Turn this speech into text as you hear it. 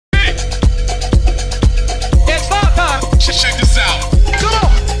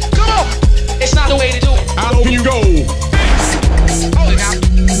the way to do. How low can you go? Hold it out.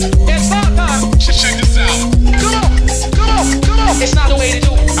 It's bar time. Check this out. Come on, come on, come on. It's not the way to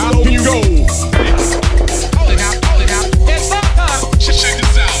do. How low can you go? Hold it out, hold it out. It's bar time. Check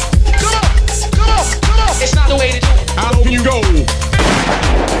this out. Come on, come on, come on. It's not the way to do. How low can you go?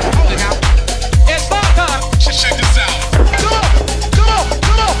 Hold it out. It's bar time. Check this out. Come on, come on,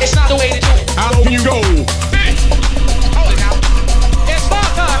 come on. It's not the way to do. How low can you go? Hold it out. It's bar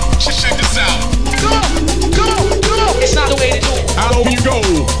time. Check this out. Come on, come on, come on. It's not the way to do. How low can you go?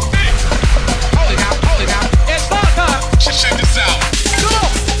 Hold it out, hold it out. It's bar time. Check this out. Come on,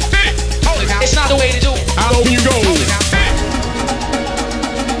 hold it out. It's not the way to do. How low can you go? Hold it out.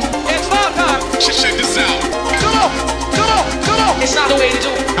 It's bar time. Check this out. Come on, come on, come on. It's not the way to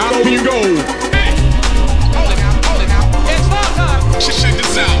do. How low can you go? Hold it out, hold it out. It's bar time. Check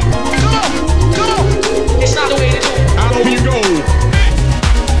this out. Come on, come on. It's not the way to do. How low can you go?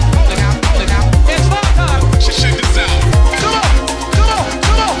 Hold it out, hold it out. It's bar time. Check this out. Come on, come on,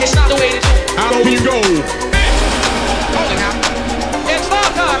 come on. It's not the way to do. How low can you go? Hold it out. It's bar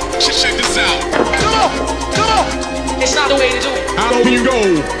time. Check this out. Come on, come on. It's not the way to do. How low can you go?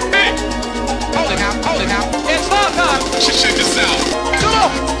 Hold it out, hold it out. It's bar time. Check this out. Come on,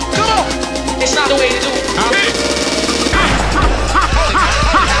 come on. It's not the way to do. How Hold it out, hold it out.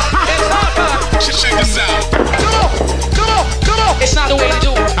 It's bar time. Check this out. Come on, come on, come on. It's not the way to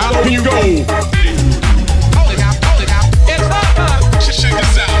do. how low can you go? Hold it out, hold it out. It's bar time. Check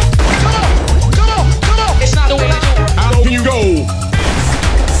this out. Come on, come on, come on. It's not the way to do. How low can you go? Hold it out, hold it out. It's bar time. Check this out. Come on, come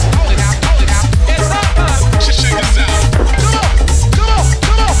on, come on. It's not the way to do. How low can you go? Hold it out, hold it out. It's bar time. Check this out. Come on,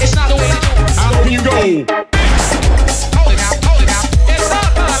 come on. It's not the way to do. How low can you go? Hold it out, hold it out.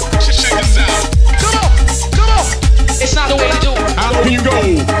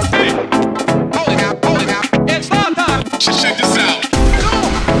 It's bar time. Check this out. Come on,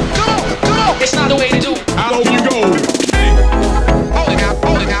 come on, come on. It's not the way to do. How low can you go? Hold it out,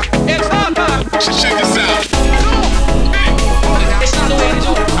 hold it out. It's bar time. Check this out. Come on, hold it out. It's not the way to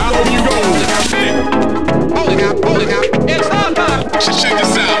do. How low can you go? Hold it out, hold it out. It's bar time. Check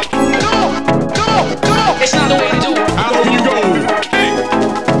this out. Come on, come on, come on. It's not the way to do. How low can you go?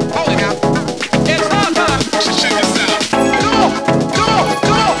 Hold it out. It's bar time. Check this out. Come on, come on,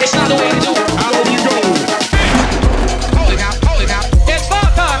 come on. It's not the way to do. How low can you go? Hold it out, hold it out. It's bar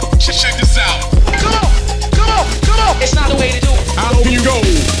time. Check this out. Come on, come on, come on. It's not the way to do. How low can you go?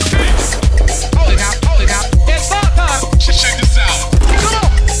 Hold it out, hold it out. It's bar time. Check this out. Come on,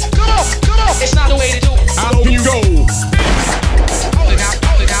 come on, come on. It's not the way to do. How low can you go? Hold it out,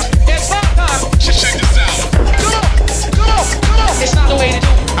 hold it out. It's bar time. Check this out. Come on, come on, come on. It's not the way to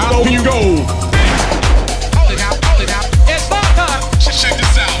do. How low can you go? Hold it out, hold it out. It's bar time. Check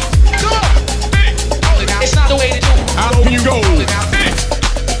this out. Come on, hold it out. It's not the way to do. How low can you go?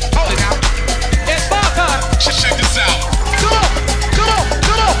 Hold it out, hold it out. It's bar time. Check this out. Come on, come on,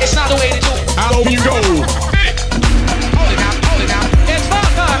 come on. It's not the way to do. How low can you go? Hold it out, hold it out. It's bar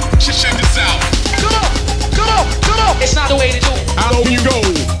time. Check this out. Come on, come on, come on. It's not the way to do. How low can you go?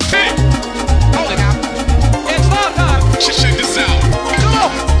 Hold it out. It's bar time. Check this out. Come on,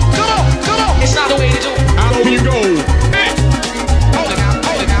 come on, come on. It's not the way to do. How low can you go? Hold it out,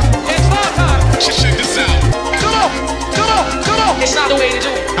 hold it out. It's bar time. Check this out. Come on, come on, come on. It's not the way to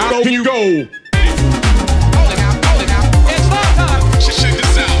do. How low can you go? Hold it out, hold it out. It's bar time. Check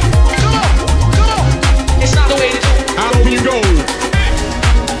this out. Come on, come on. It's not the way to do. How low can you go?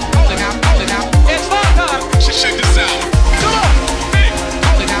 Hold it out, hold it out. It's bar time. Check this out. Come on,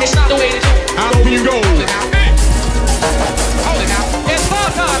 hold it out. It's not the way to do. How low can you go? Hold it out. Hold it out. It's bar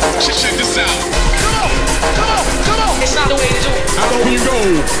time. Check this out. Come on, come on, come on. It's not the way to do. How low can you go?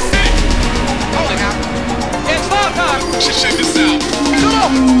 Hold it out. It's bar time. Check this out. Come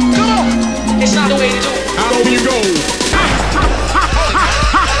on, come on. It's not the way to do. How low can you go?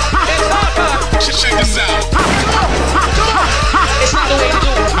 It's bar time. Check this out. Come on, come on. It's not the way to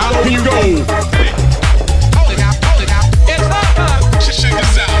do. How low can you go? Hold it out, hold it out. It's bar time. Check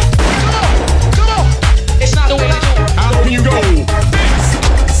this out. Come on, come on. It's not the way to do. How low can you go?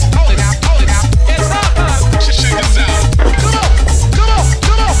 Hold it out, hold it out. It's bar time. Check this out. Come on, come on,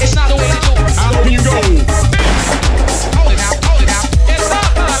 come on. It's not the way to do. How low can you go? Hold it out, hold it out. It's bar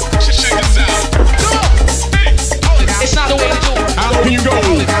time. Check this out. Come on, hold it out. It's not the way to do. How low can you go?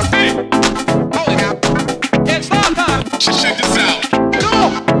 Hold it out, hold it out.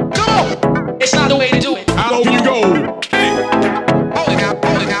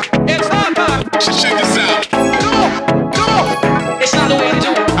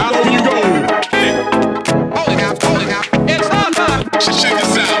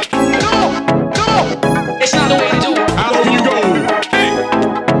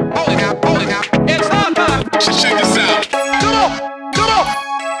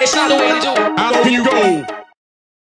 It's not the way to do it. How can you go?